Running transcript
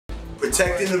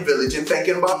protecting the village and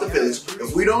thinking about the village.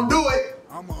 If we don't do it,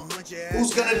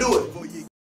 who's gonna do it?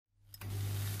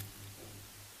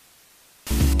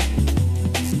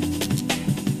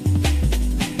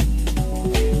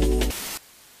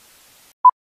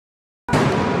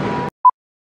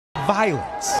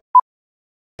 Violence.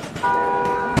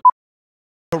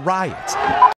 The riots.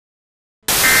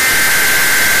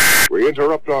 We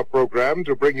interrupt our program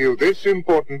to bring you this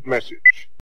important message.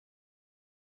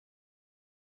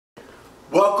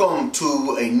 Welcome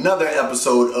to another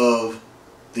episode of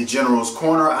The General's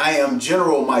Corner. I am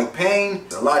General Mike Payne.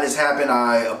 A lot has happened.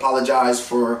 I apologize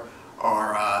for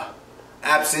our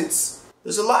absence.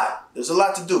 There's a lot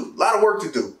to do, a lot of work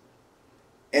to do.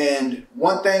 And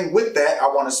one thing with that I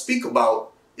want to speak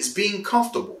about is being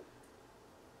comfortable.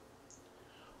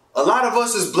 A lot of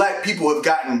us as black people have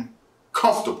gotten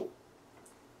comfortable.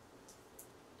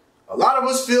 A lot of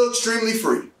us feel extremely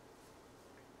free.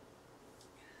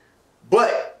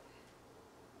 But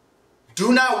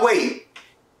do not wait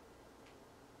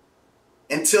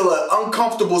until an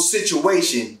uncomfortable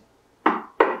situation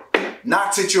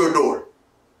knocks at your door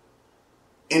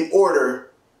in order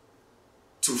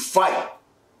to fight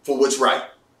for what's right.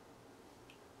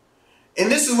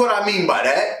 And this is what I mean by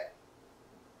that.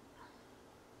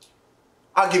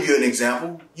 I'll give you an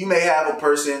example. You may have a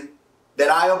person that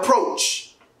I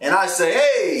approach and I say,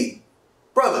 hey,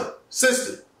 brother,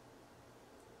 sister,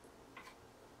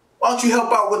 why don't you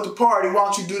help out with the party? Why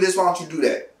don't you do this? Why don't you do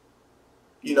that?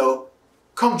 You know,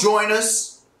 come join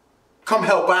us. Come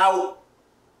help out.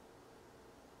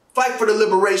 Fight for the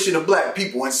liberation of black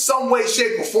people in some way,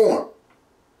 shape, or form.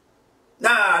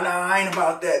 Nah, I ain't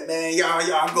about that, man.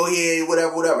 Y'all go ahead,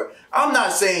 whatever. I'm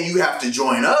not saying you have to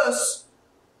join us.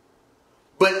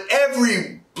 But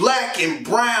every black and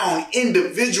brown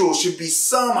individual should be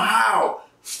somehow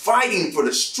fighting for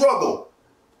the struggle,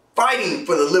 fighting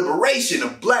for the liberation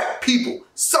of black people,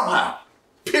 somehow,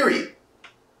 period.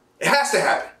 It has to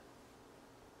happen.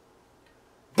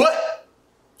 But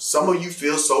some of you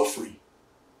feel so free.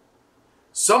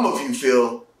 Some of you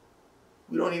feel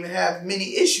we don't even have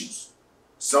many issues.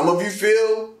 Some of you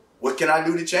feel, what can I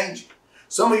do to change it?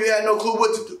 Some of you had no clue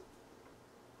what to do.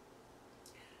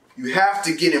 You have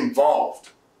to get involved.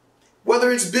 Whether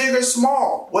it's big or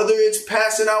small, whether it's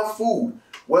passing out food,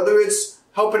 whether it's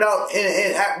helping out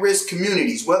in at-risk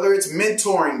communities, whether it's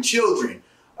mentoring children,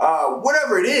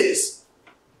 whatever it is,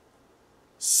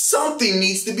 something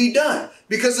needs to be done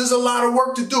because there's a lot of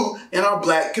work to do in our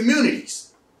black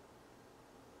communities.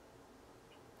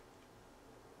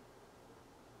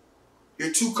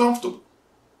 You're too comfortable.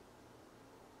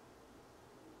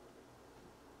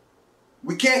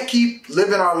 We can't keep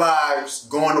living our lives,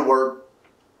 going to work,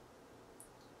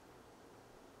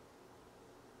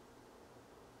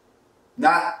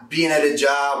 not being at a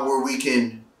job where we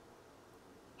can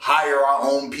hire our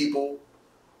own people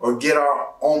or get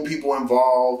our own people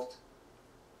involved,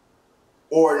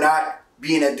 or not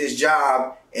being at this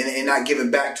job and not giving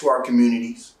back to our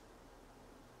communities,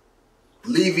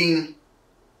 leaving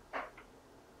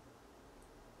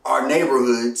our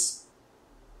neighborhoods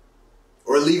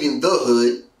or leaving the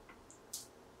hood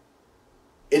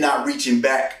and not reaching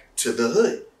back to the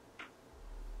hood.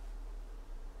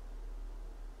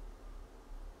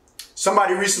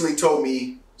 Somebody recently told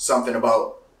me something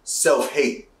about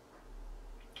self-hate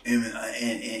and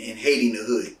hating the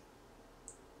hood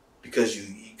because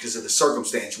of the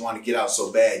circumstance. You want to get out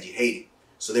so bad you hate it,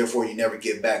 so therefore you never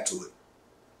get back to it.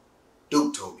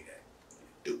 Duke told me that.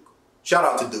 Duke. Shout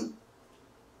out to Duke.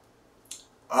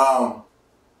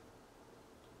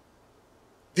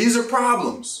 These are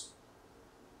problems.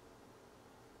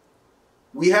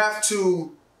 We have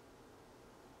to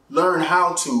learn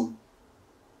how to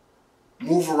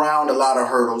move around a lot of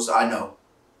hurdles. I know.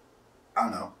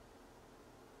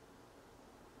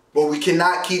 But we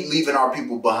cannot keep leaving our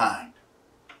people behind.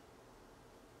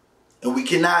 And we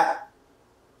cannot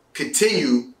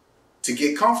continue to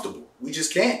get comfortable. We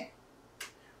just can't.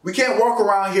 We can't walk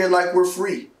around here like we're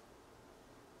free.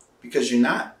 Because you're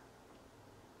not.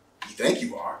 You think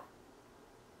you are.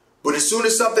 But as soon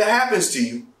as something happens to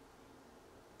you,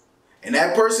 and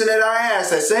that person that I asked,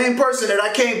 that same person that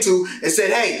I came to and said,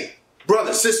 hey,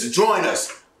 brother, sister, join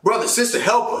us. Brother, sister,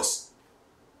 help us.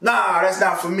 Nah, that's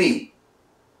not for me.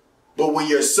 But when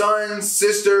your son,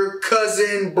 sister,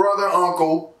 cousin, brother,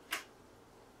 uncle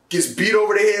gets beat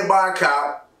over the head by a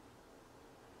cop,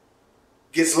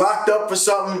 gets locked up for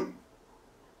something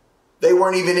they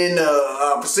weren't even in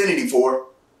the vicinity for,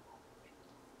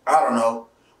 I don't know.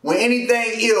 When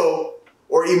anything ill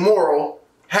or immoral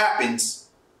happens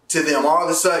to them all of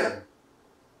a sudden,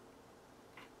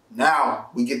 now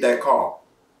we get that call.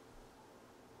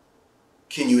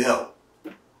 can you help?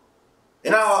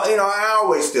 And I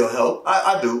always still help.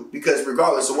 I do, because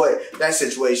regardless of what, that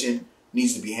situation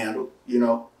needs to be handled, you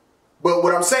know. But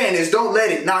what I'm saying is, don't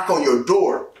let it knock on your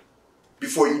door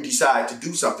before you decide to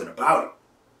do something about it.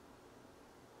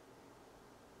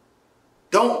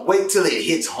 Don't wait till it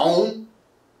hits home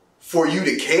for you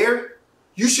to care.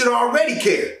 You should already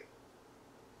care.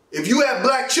 If you have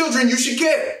black children, you should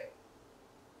care.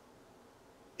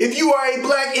 If you are a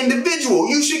black individual,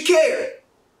 you should care.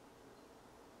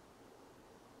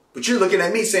 But you're looking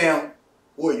at me saying,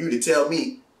 who are you to tell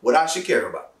me what I should care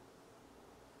about?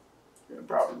 Yeah,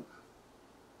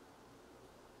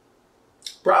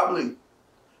 probably.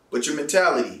 But your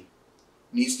mentality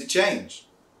needs to change.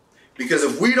 Because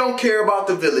if we don't care about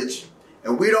the village,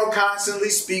 and we don't constantly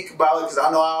speak about it, because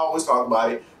I know I always talk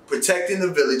about it, protecting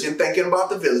the village and thinking about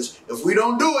the village, if we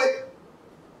don't do it,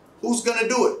 who's going to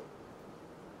do it?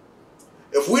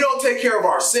 If we don't take care of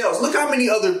ourselves, look how many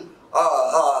other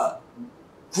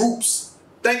groups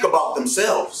think about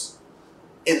themselves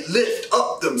and lift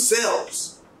up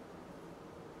themselves.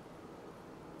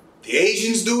 The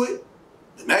Asians do it.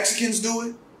 The Mexicans do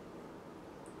it.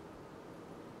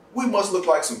 We must look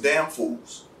like some damn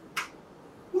fools.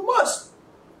 We must.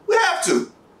 We have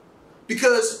to.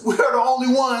 Because we are the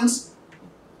only ones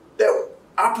that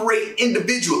operate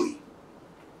individually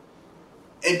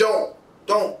and don't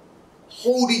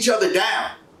hold each other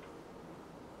down.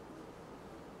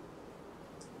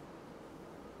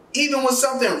 Even when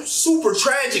something super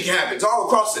tragic happens all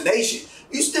across the nation,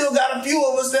 you still got a few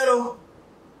of us that'll,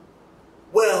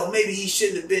 well, maybe he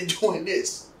shouldn't have been doing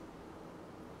this.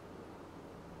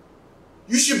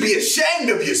 You should be ashamed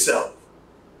of yourself.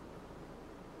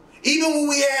 Even when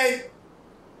we had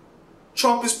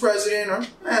Trump as president, or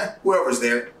whoever's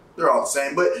there, they're all the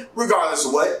same. But regardless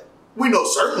of what, we know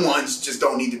certain ones just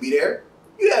don't need to be there.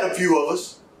 You had a few of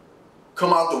us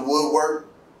come out the woodwork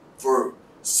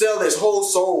sell his whole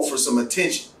soul for some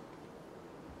attention.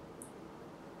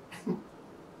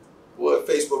 Boy,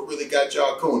 Facebook really got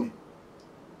y'all cooning.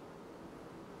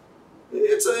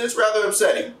 It's rather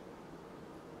upsetting.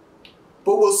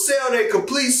 But will sell their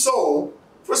complete soul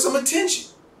for some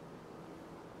attention.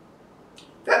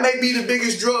 That may be the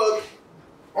biggest drug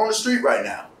on the street right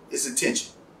now, is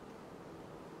attention.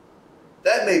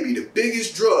 That may be the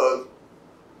biggest drug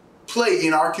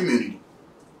plaguing our community.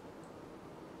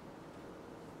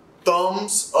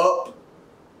 Thumbs up,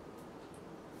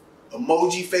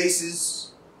 emoji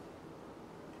faces,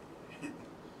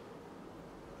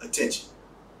 attention.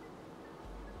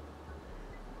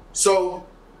 So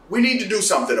we need to do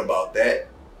something about that,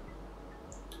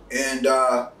 and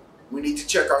we need to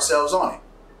check ourselves on it.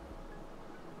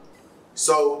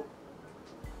 So,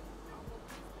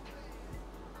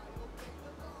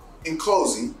 in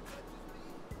closing,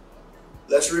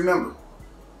 let's remember,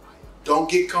 don't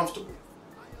get comfortable.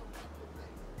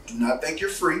 Do not think you're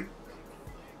free.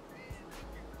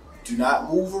 Do not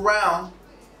move around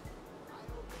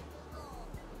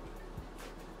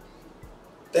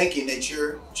thinking that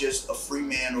you're just a free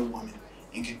man or woman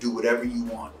and can do whatever you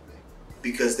want,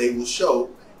 because they will show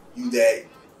you that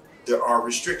there are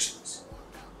restrictions.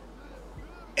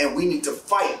 And we need to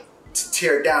fight to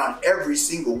tear down every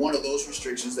single one of those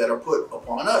restrictions that are put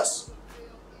upon us.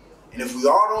 And if we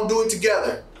all don't do it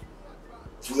together,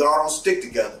 if we all don't stick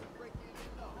together,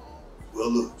 we'll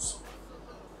lose.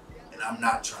 And I'm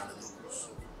not trying to lose.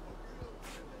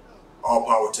 All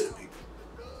power to the people.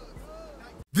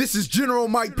 This is General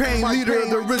Mike Payne, leader of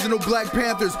the original Black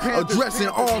Panthers, addressing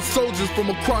all soldiers from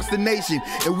across the nation.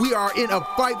 And we are in a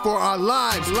fight for our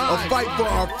lives, a fight for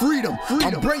our freedom.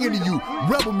 I'm bringing to you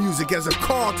rebel music as a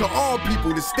call to all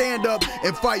people to stand up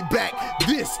and fight back.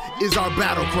 This is our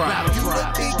battle cry. You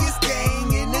the biggest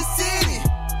gang in the city.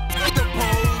 The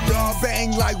pole, y'all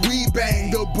bang like we bang.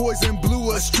 The boys in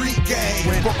blue, a street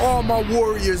gang. For all my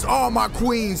warriors, all my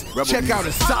queens, check out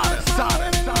Assata.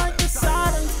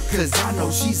 Cause I know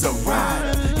she's a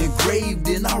rider. Engraved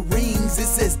in our rings, it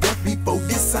says death before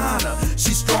dishonor.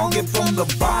 She's strong and from the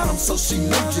bottom, so she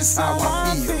knows just how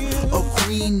I feel. A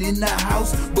queen in the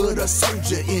house, but a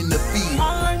soldier in the field.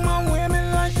 I like my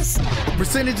women like this. A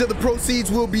percentage of the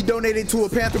proceeds will be donated to a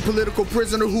Panther political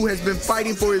prisoner who has been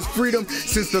fighting for his freedom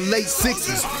since the late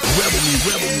 60s. Rebel me.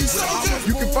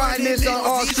 You can find this on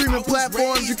all streaming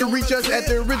platforms. You can reach us at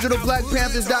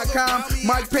theoriginalblackpanthers.com,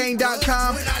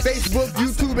 MikePayne.com, Facebook,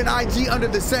 YouTube, and IG under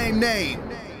the same name.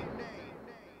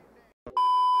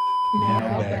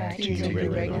 Now back to the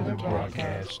regular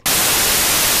broadcast.